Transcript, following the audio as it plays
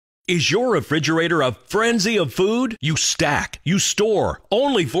Is your refrigerator a frenzy of food? You stack, you store,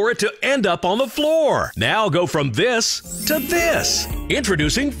 only for it to end up on the floor. Now go from this to this.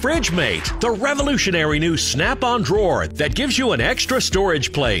 Introducing FridgeMate, the revolutionary new snap-on drawer that gives you an extra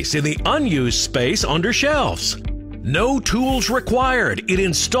storage place in the unused space under shelves. No tools required. It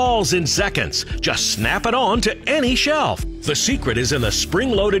installs in seconds. Just snap it on to any shelf. The secret is in the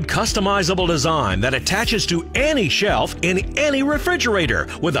spring-loaded customizable design that attaches to any shelf in any refrigerator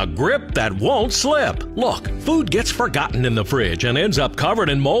with a grip that won't slip. Look, food gets forgotten in the fridge and ends up covered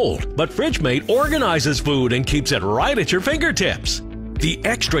in mold, but FridgeMate organizes food and keeps it right at your fingertips. The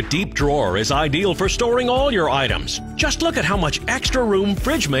extra deep drawer is ideal for storing all your items. Just look at how much extra room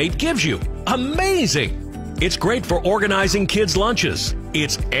FridgeMate gives you. Amazing! It's great for organizing kids' lunches.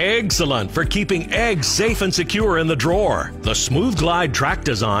 It's excellent for keeping eggs safe and secure in the drawer. The Smooth Glide track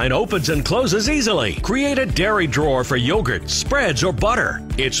design opens and closes easily. Create a dairy drawer for yogurt, spreads, or butter.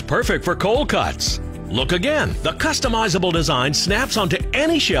 It's perfect for cold cuts. Look again. The customizable design snaps onto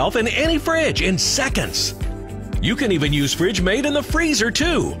any shelf in any fridge in seconds. You can even use FridgeMate in the freezer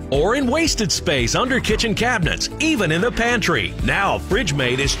too, or in wasted space under kitchen cabinets, even in the pantry. Now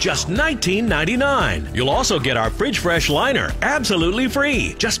FridgeMate is just $19.99. You'll also get our Fridge Fresh liner, absolutely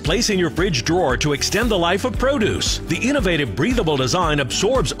free. Just place in your fridge drawer to extend the life of produce. The innovative breathable design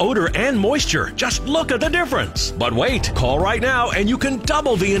absorbs odor and moisture. Just look at the difference. But wait, call right now and you can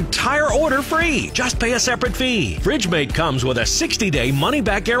double the entire order free. Just pay a separate fee. FridgeMate comes with a 60-day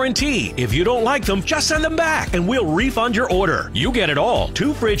money-back guarantee. If you don't like them, just send them back and we'll refund your order. You get it all,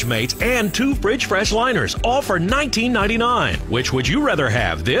 2 FridgeMates and 2 Fridge Fresh liners, all for $19.99. Which would you rather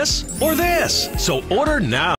have, this or this? So order now.